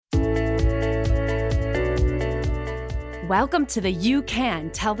Welcome to the You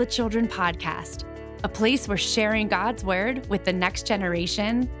Can Tell the Children podcast, a place where sharing God's word with the next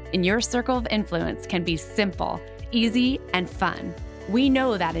generation in your circle of influence can be simple, easy, and fun. We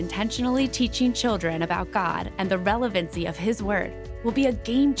know that intentionally teaching children about God and the relevancy of His word will be a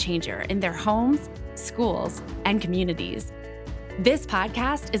game changer in their homes, schools, and communities. This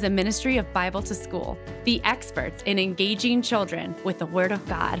podcast is a ministry of Bible to School, the experts in engaging children with the Word of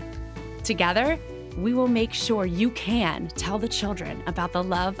God. Together, we will make sure you can tell the children about the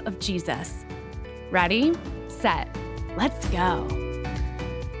love of Jesus. Ready, set, let's go.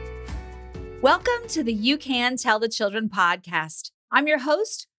 Welcome to the You Can Tell the Children podcast. I'm your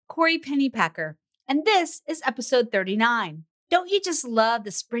host, Corey Pennypacker, and this is episode 39. Don't you just love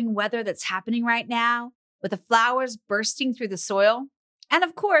the spring weather that's happening right now, with the flowers bursting through the soil? And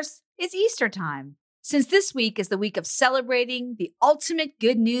of course, it's Easter time. Since this week is the week of celebrating the ultimate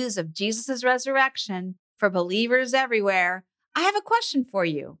good news of Jesus' resurrection for believers everywhere, I have a question for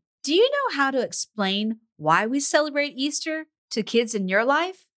you. Do you know how to explain why we celebrate Easter to kids in your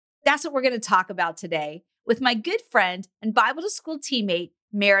life? That's what we're going to talk about today with my good friend and Bible to School teammate,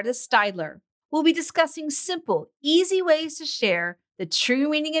 Meredith Steidler. We'll be discussing simple, easy ways to share the true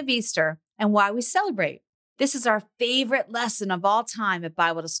meaning of Easter and why we celebrate. This is our favorite lesson of all time at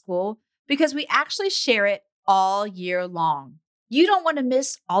Bible to School because we actually share it all year long. You don't want to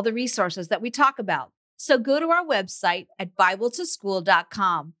miss all the resources that we talk about. So go to our website at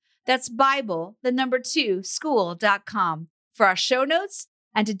BibleToSchool.com. That's Bible, the number 2, school.com for our show notes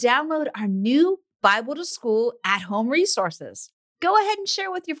and to download our new Bible to School at-home resources. Go ahead and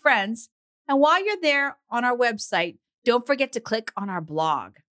share with your friends. And while you're there on our website, don't forget to click on our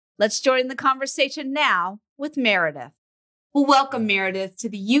blog. Let's join the conversation now with Meredith. Well, welcome, Meredith, to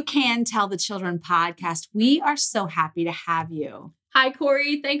the You Can Tell the Children podcast. We are so happy to have you. Hi,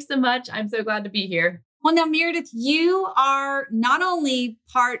 Corey. Thanks so much. I'm so glad to be here. Well, now, Meredith, you are not only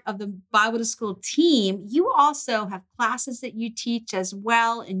part of the Bible to School team, you also have classes that you teach as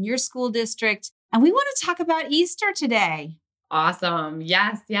well in your school district. And we want to talk about Easter today. Awesome.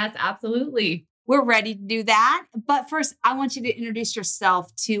 Yes, absolutely. We're ready to do that. But first, I want you to introduce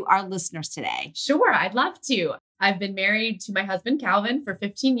yourself to our listeners today. Sure, I'd love to. I've been married to my husband, Calvin, for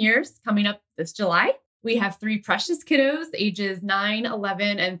 15 years, coming up this July. We have 3 precious kiddos, ages 9,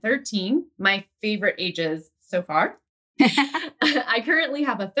 11, and 13, my favorite ages so far. I currently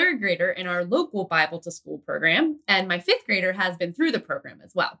have a 3rd grader in our local Bible to School program, and my 5th grader has been through the program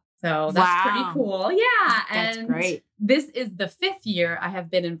as well. So that's pretty cool. Yeah. That's great. This is the 5th year I have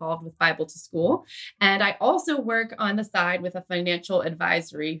been involved with Bible to School. And I also work on the side with a financial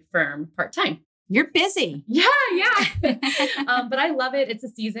advisory firm part-time. You're busy. Yeah. But I love it. It's a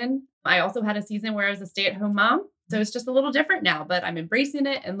season. I also had a season where I was a stay-at-home mom. So it's just a little different now, but I'm embracing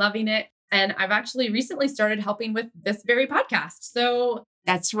it and loving it. And I've actually recently started helping with this very podcast. So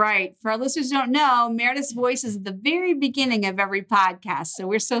that's right. For our listeners who don't know, Meredith's voice is at the very beginning of every podcast. So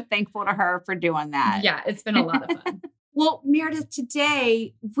we're so thankful to her for doing that. Yeah, it's been a lot of fun. Well, Meredith,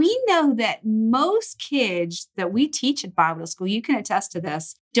 today, we know that most kids that we teach at Bible School, you can attest to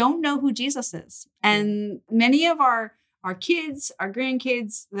this, don't know who Jesus is. And many of our kids, our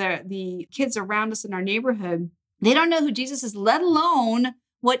grandkids, the kids around us in our neighborhood, they don't know who Jesus is, let alone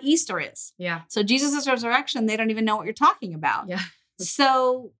what Easter is. Yeah. So Jesus' resurrection, they don't even know what you're talking about. Yeah.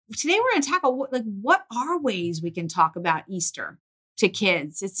 So today we're going to tackle what are ways we can talk about Easter to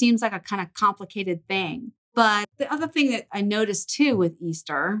kids. It seems like a kind of complicated thing. But the other thing that I noticed too with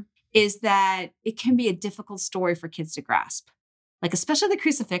Easter is that it can be a difficult story for kids to grasp, like especially the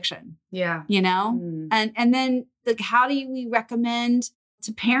crucifixion. Yeah. You know, and then how do we recommend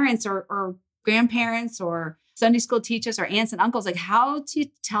to parents or grandparents or Sunday school teachers or aunts and uncles, like how to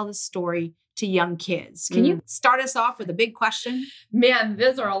tell the story to young kids? Can you start us off with a big question? Man,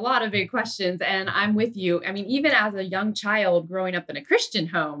 those are a lot of big questions. And I'm with you. I mean, even as a young child growing up in a Christian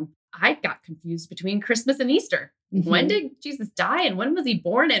home, I got confused between Christmas and Easter. Mm-hmm. When did Jesus die and when was he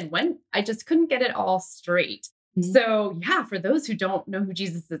born? And when I just couldn't get it all straight. Mm-hmm. So yeah, for those who don't know who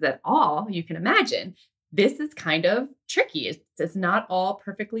Jesus is at all, you can imagine this is kind of tricky. It's not all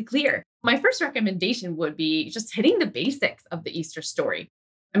perfectly clear. My first recommendation would be just hitting the basics of the Easter story.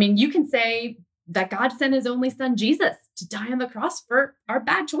 I mean, you can say that God sent his only son, Jesus, to die on the cross for our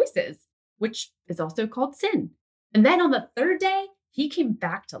bad choices, which is also called sin. And then on the 3rd day, he came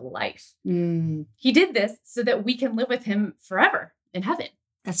back to life. He did this so that we can live with him forever in heaven.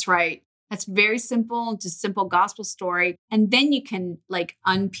 That's right. That's very simple, just simple gospel story. And then you can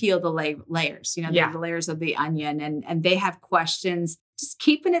unpeel the layers, the layers of the onion. And they have questions just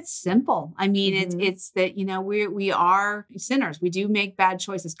keeping it simple. I mean, it's that, we are sinners. We do make bad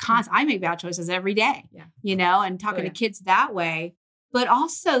choices. I make bad choices every day, and talking to kids that way, but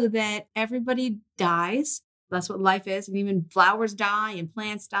also that everybody dies. That's what life is. And even flowers die and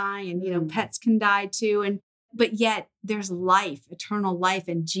plants die and, pets can die too. But yet there's life, eternal life.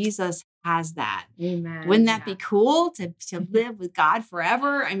 And Jesus has that. Amen. Wouldn't that be cool to live with God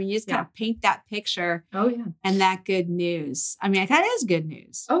forever? I mean, you just kind of paint that picture. Oh, yeah. And that good news. I mean, that is good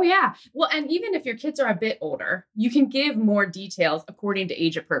news. Oh, yeah. Well, and even if your kids are a bit older, you can give more details according to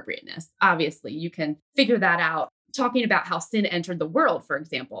age appropriateness. Obviously, you can figure that out. Talking about how sin entered the world, for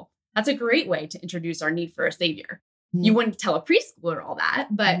example. That's a great way to introduce our need for a savior. You wouldn't tell a preschooler all that,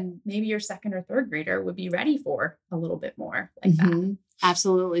 but maybe your second or third grader would be ready for a little bit more like that.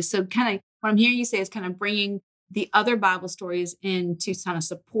 Absolutely. So kind of what I'm hearing you say is kind of bringing the other Bible stories in to kind of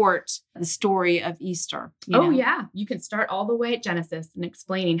support the story of Easter. Yeah. You can start all the way at Genesis and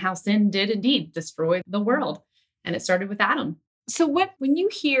explaining how sin did indeed destroy the world. And it started with Adam. So when you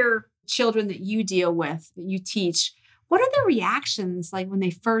hear children that you deal with, that you teach, what are their reactions like when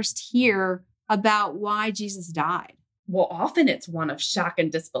they first hear about why Jesus died? Well, often it's one of shock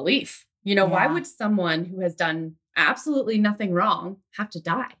and disbelief. Why would someone who has done absolutely nothing wrong have to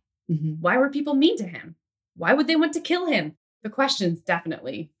die? Why were people mean to him? Why would they want to kill him? The questions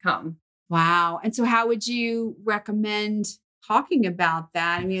definitely come. Wow. And so how would you recommend talking about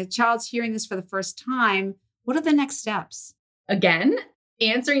that? I mean, a child's hearing this for the first time. What are the next steps? Again,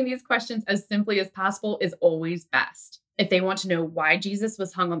 answering these questions as simply as possible is always best. If they want to know why Jesus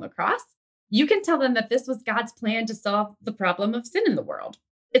was hung on the cross, you can tell them that this was God's plan to solve the problem of sin in the world.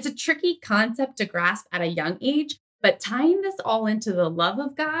 It's a tricky concept to grasp at a young age, but tying this all into the love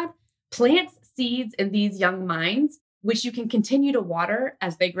of God plants seeds in these young minds, which you can continue to water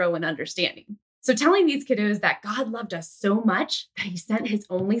as they grow in understanding. So telling these kiddos that God loved us so much that he sent his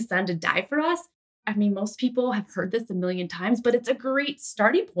only son to die for us, I mean, most people have heard this a million times, but it's a great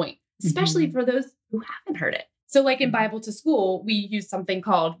starting point, especially for those who haven't heard it. So like in Bible to School, we use something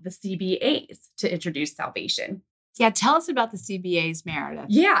called the CBAs to introduce salvation. Yeah, tell us about the CBAs, Meredith.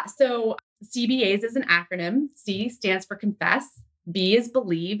 Yeah, so CBAs is an acronym. C stands for confess, B is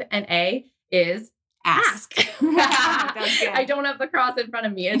believe, and A is ask. I don't have the cross in front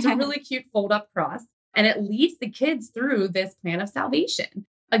of me. It's a really cute fold-up cross, and it leads the kids through this plan of salvation.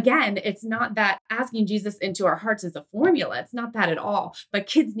 Again, it's not that asking Jesus into our hearts is a formula. It's not that at all, but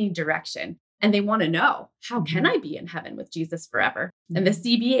kids need direction. And they want to know, how can I be in heaven with Jesus forever? And the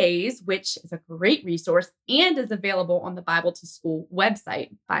CBAs, which is a great resource and is available on the Bible to School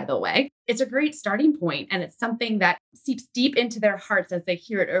website, by the way, it's a great starting point. And it's something that seeps deep into their hearts as they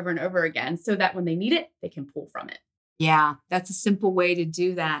hear it over and over again, so that when they need it, they can pull from it. Yeah, that's a simple way to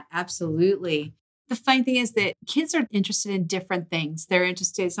do that. Absolutely. The funny thing is that kids are interested in different things. They're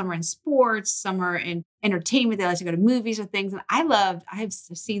interested, some are in sports, some are in entertainment. They like to go to movies or things. And I've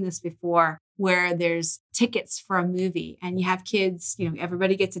seen this before where there's tickets for a movie and you have kids,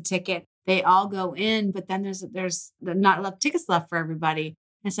 everybody gets a ticket. They all go in, but then there's not enough tickets left for everybody.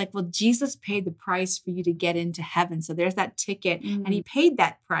 And it's like, well, Jesus paid the price for you to get into heaven. So there's that ticket. And he paid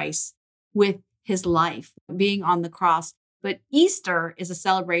that price with his life being on the cross. But Easter is a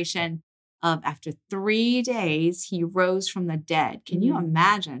celebration of after 3 days, he rose from the dead. Can you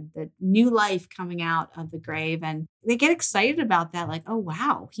imagine the new life coming out of the grave? And they get excited about that. Like, oh,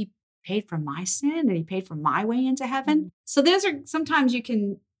 wow, he paid for my sin and he paid for my way into heaven. So those are sometimes you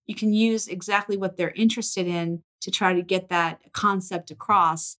can use exactly what they're interested in to try to get that concept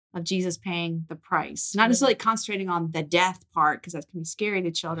across of Jesus paying the price. Not necessarily concentrating on the death part, because that can be scary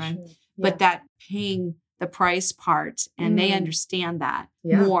to children, but that paying the price part, and they understand that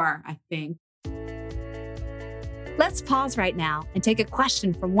more, I think. Let's pause right now and take a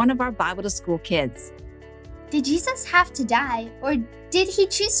question from one of our Bible to School kids. Did Jesus have to die, or did he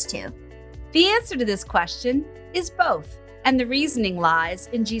choose to? The answer to this question is both, and the reasoning lies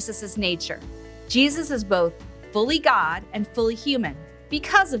in Jesus' nature. Jesus is both fully God and fully human.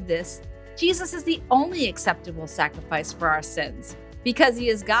 Because of this, Jesus is the only acceptable sacrifice for our sins. Because he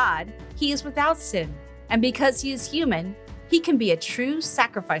is God, he is without sin. And because he is human, he can be a true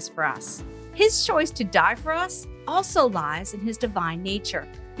sacrifice for us. His choice to die for us also lies in his divine nature.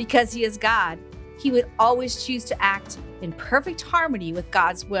 Because he is God, he would always choose to act in perfect harmony with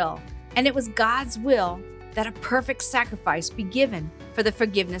God's will. And it was God's will that a perfect sacrifice be given for the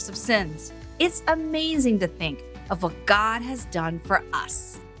forgiveness of sins. It's amazing to think of what God has done for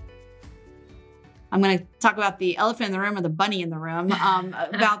us. I'm going to talk about the elephant in the room or the bunny in the room.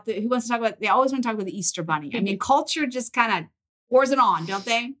 Who wants to talk about? They always want to talk about the Easter bunny. I mean, culture just kind of pours it on, don't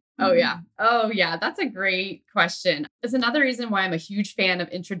they? Oh, yeah. Oh, yeah. That's a great question. It's another reason why I'm a huge fan of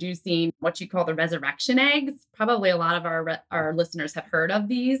introducing what you call the resurrection eggs. Probably a lot of our listeners have heard of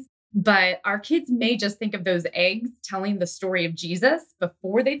these, but our kids may just think of those eggs telling the story of Jesus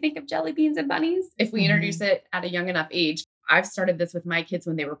before they think of jelly beans and bunnies. If we introduce it at a young enough age, I've started this with my kids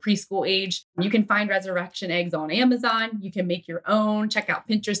when they were preschool age. You can find resurrection eggs on Amazon. You can make your own, check out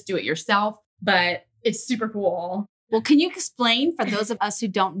Pinterest, do it yourself, but it's super cool. Well, can you explain for those of us who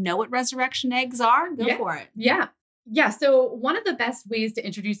don't know what resurrection eggs are? Go for it. Yeah. Yeah. So one of the best ways to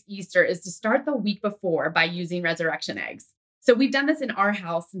introduce Easter is to start the week before by using resurrection eggs. So we've done this in our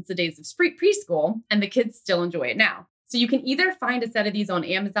house since the days of preschool, and the kids still enjoy it now. So you can either find a set of these on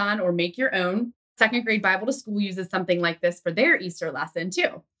Amazon or make your own. Second grade Bible to School uses something like this for their Easter lesson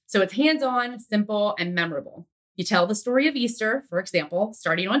too. So it's hands-on, simple, and memorable. You tell the story of Easter, for example,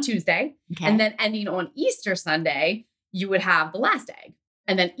 starting on Tuesday, and then ending on Easter Sunday, you would have the last egg.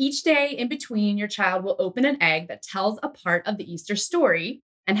 And then each day in between, your child will open an egg that tells a part of the Easter story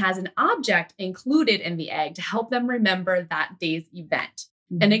and has an object included in the egg to help them remember that day's event.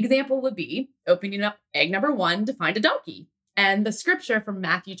 An example would be opening up egg number 1 to find a donkey, and the scripture from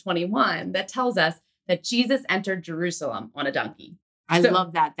Matthew 21 that tells us that Jesus entered Jerusalem on a donkey. I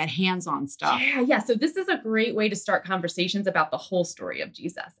love that hands-on stuff. Yeah. So this is a great way to start conversations about the whole story of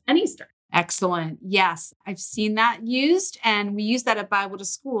Jesus and Easter. Excellent. Yes, I've seen that used, and we use that at Bible to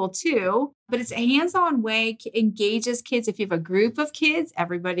School too. But it's a hands-on way, engages kids. If you have a group of kids,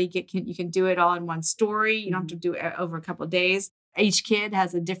 everybody you can do it all in one story. You don't have to do it over a couple of days. Each kid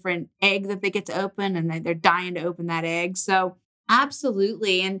has a different egg that they get to open, and they're dying to open that egg. So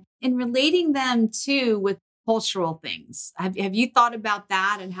absolutely. And in relating them too with cultural things. Have you thought about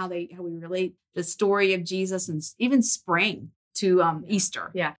that and how we relate the story of Jesus and even spring to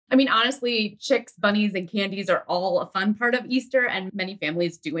Easter? Yeah. I mean, honestly, chicks, bunnies, and candies are all a fun part of Easter, and many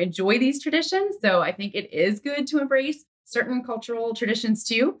families do enjoy these traditions. So I think it is good to embrace certain cultural traditions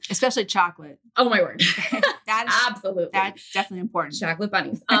too. Especially chocolate. Oh my word. Absolutely. That's definitely important. Chocolate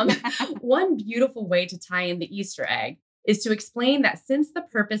bunnies. One beautiful way to tie in the Easter egg is to explain that since the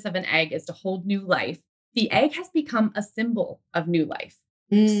purpose of an egg is to hold new life, the egg has become a symbol of new life.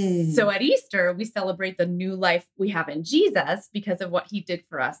 So at Easter, we celebrate the new life we have in Jesus because of what he did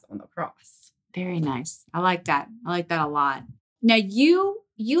for us on the cross. Very nice. I like that. I like that a lot. Now,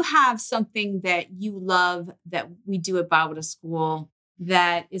 you have something that you love that we do at Bible to School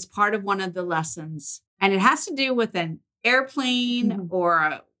that is part of one of the lessons. And it has to do with an airplane or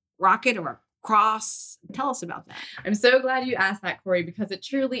a rocket or a cross. Tell us about that. I'm so glad you asked that, Corey, because it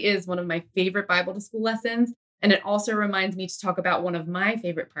truly is one of my favorite Bible to School lessons. And it also reminds me to talk about one of my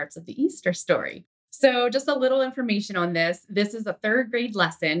favorite parts of the Easter story. So just a little information on this. This is a 3rd grade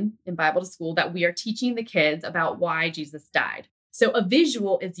lesson in Bible to School that we are teaching the kids about why Jesus died. So a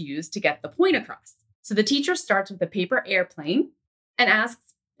visual is used to get the point across. So the teacher starts with a paper airplane and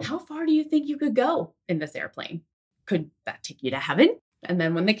asks, how far do you think you could go in this airplane? Could that take you to heaven? And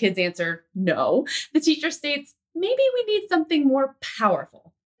then when the kids answer no, the teacher states, maybe we need something more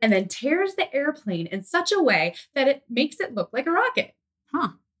powerful, and then tears the airplane in such a way that it makes it look like a rocket.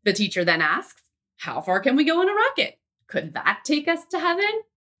 The teacher then asks, how far can we go in a rocket? Could that take us to heaven?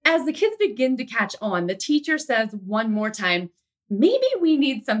 As the kids begin to catch on, the teacher says one more time, maybe we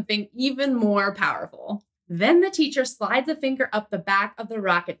need something even more powerful. Then the teacher slides a finger up the back of the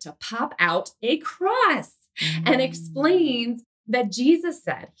rocket to pop out a cross and explains that Jesus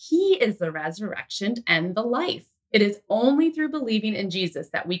said he is the resurrection and the life. It is only through believing in Jesus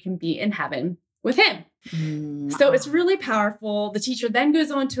that we can be in heaven with him. So it's really powerful. The teacher then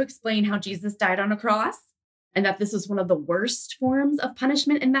goes on to explain how Jesus died on a cross and that this was one of the worst forms of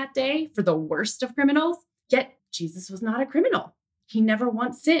punishment in that day for the worst of criminals. Yet Jesus was not a criminal. He never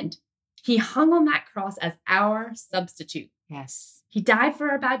once sinned. He hung on that cross as our substitute. Yes. He died for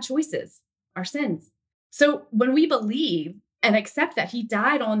our bad choices, our sins. So when we believe and accept that he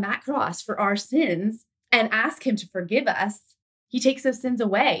died on that cross for our sins and ask him to forgive us, he takes those sins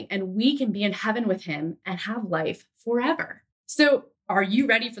away and we can be in heaven with him and have life forever. So are you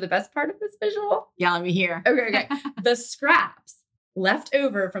ready for the best part of this visual? Yeah, let me hear. Okay. The scraps left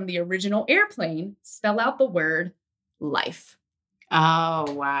over from the original airplane spell out the word life.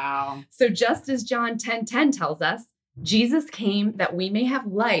 Oh, wow. So just as John 10:10 tells us, Jesus came that we may have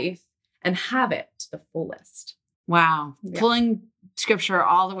life and have it to the fullest. Wow. Yeah. Pulling scripture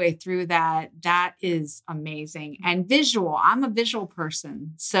all the way through that is amazing. And visual. I'm a visual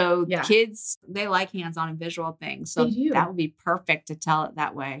person. So kids, they like hands-on and visual things. So that would be perfect to tell it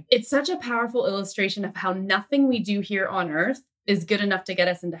that way. It's such a powerful illustration of how nothing we do here on earth is good enough to get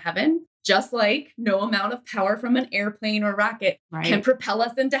us into heaven. Just like no amount of power from an airplane or rocket can propel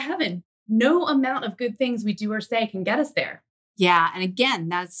us into heaven. No amount of good things we do or say can get us there. Yeah. And again,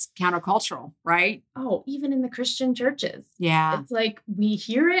 that's countercultural, right? Oh, even in the Christian churches. Yeah. It's like we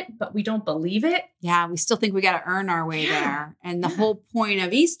hear it, but we don't believe it. Yeah. We still think we got to earn our way there. And the whole point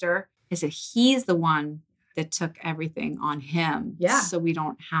of Easter is that he's the one that took everything on him. Yeah. So we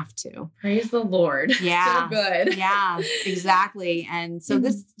don't have to. Praise the Lord. Yeah. So good. Yeah, exactly. And so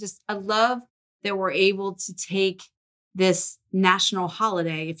I love that we're able to take this national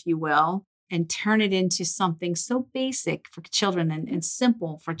holiday, if you will, and turn it into something so basic for children and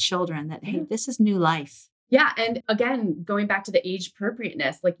simple for children that, hey, this is new life. Yeah. And again, going back to the age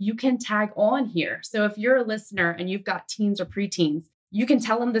appropriateness, like you can tag on here. So if you're a listener and you've got teens or preteens, you can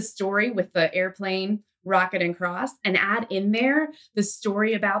tell them the story with the airplane, rocket, and cross, and add in there the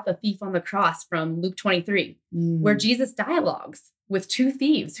story about the thief on the cross from Luke 23, where Jesus dialogues with two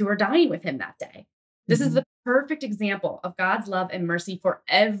thieves who are dying with him that day. This is the perfect example of God's love and mercy for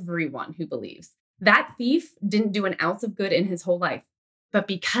everyone who believes. That thief didn't do an ounce of good in his whole life, but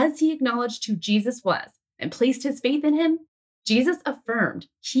because he acknowledged who Jesus was and placed his faith in him, Jesus affirmed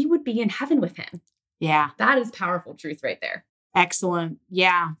he would be in heaven with him. Yeah. That is powerful truth right there. Excellent.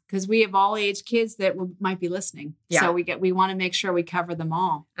 Yeah. Because we have all age kids that might be listening. Yeah. So we want to make sure we cover them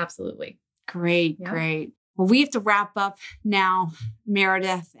all. Absolutely. Great. Yeah. Great. Well, we have to wrap up now,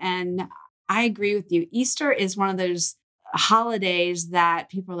 Meredith. And I agree with you. Easter is one of those holidays that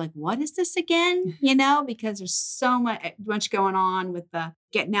people are like, what is this again? Because there's so much going on with the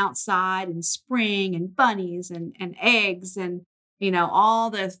getting outside and spring and bunnies and eggs and all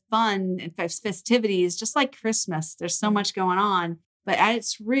the fun and festivities, just like Christmas. There's so much going on, but at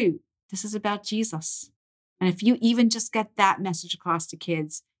its root, this is about Jesus. And if you even just get that message across to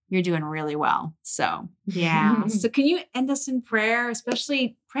kids, you're doing really well. So, yeah. So can you end us in prayer,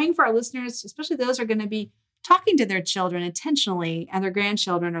 especially praying for our listeners, especially those who are going to be talking to their children intentionally and their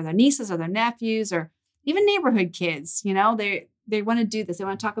grandchildren or their nieces or their nephews or even neighborhood kids. They want to do this. They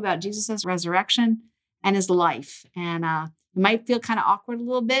want to talk about Jesus' resurrection and his life. And it might feel kind of awkward a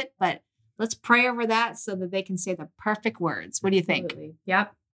little bit, but let's pray over that so that they can say the perfect words. What do you think?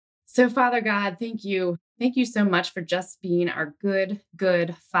 Yep. So Father God, thank you. Thank you so much for just being our good,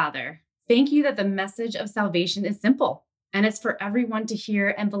 good Father. Thank you that the message of salvation is simple and it's for everyone to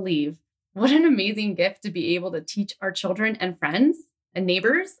hear and believe. What an amazing gift to be able to teach our children and friends and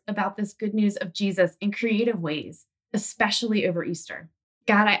neighbors about this good news of Jesus in creative ways, especially over Easter.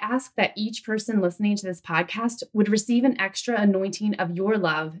 God, I ask that each person listening to this podcast would receive an extra anointing of your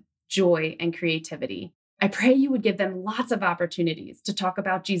love, joy, and creativity. I pray you would give them lots of opportunities to talk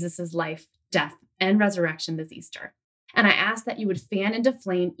about Jesus's life, death, and resurrection this Easter. And I ask that you would fan into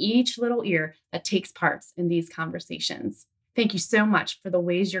flame each little ear that takes part in these conversations. Thank you so much for the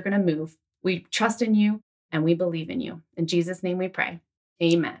ways you're going to move. We trust in you and we believe in you. In Jesus' name we pray.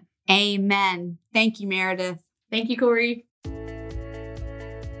 Amen. Amen. Thank you, Meredith. Thank you, Corey.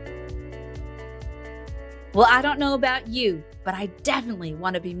 Well, I don't know about you, but I definitely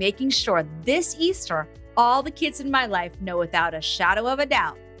want to be making sure this Easter, all the kids in my life know without a shadow of a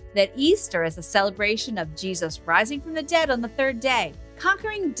doubt that Easter is a celebration of Jesus rising from the dead on the third day,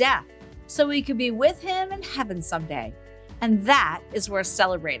 conquering death, so we could be with him in heaven someday. And that is worth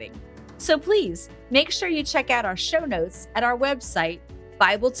celebrating. So please make sure you check out our show notes at our website,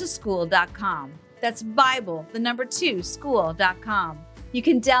 BibleToSchool.com. That's Bible, 2, school.com. You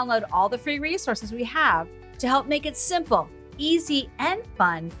can download all the free resources we have to help make it simple, easy, and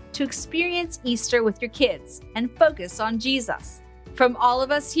fun to experience Easter with your kids and focus on Jesus. From all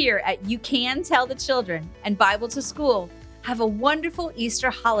of us here at You Can Tell the Children and Bible to School, have a wonderful Easter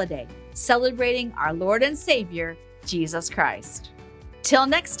holiday celebrating our Lord and Savior, Jesus Christ. Till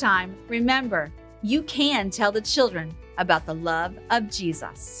next time, remember, you can tell the children about the love of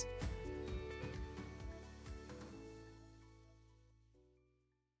Jesus.